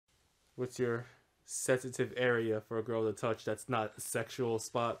What's your sensitive area for a girl to touch that's not a sexual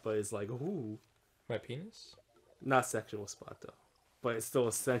spot, but it's like, ooh. My penis? Not sexual spot, though. But it's still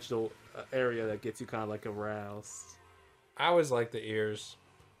a sensual area that gets you kind of like aroused. I always like the ears.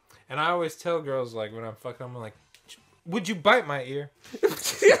 And I always tell girls, like, when I'm fucking, I'm like, would you bite my ear?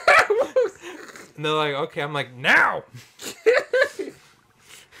 And they're like, okay. I'm like, now!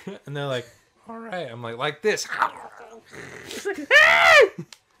 And they're like, all right. I'm like this.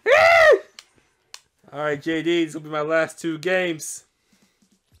 All right, JD, these will be my last 2 games.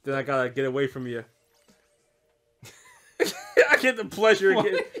 Then I gotta get away from you. I get the pleasure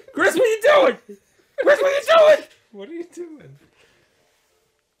again. Chris, what are you doing? Chris, what are you doing? What are you doing?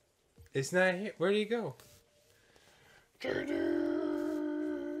 It's not here. Where do you go? JD!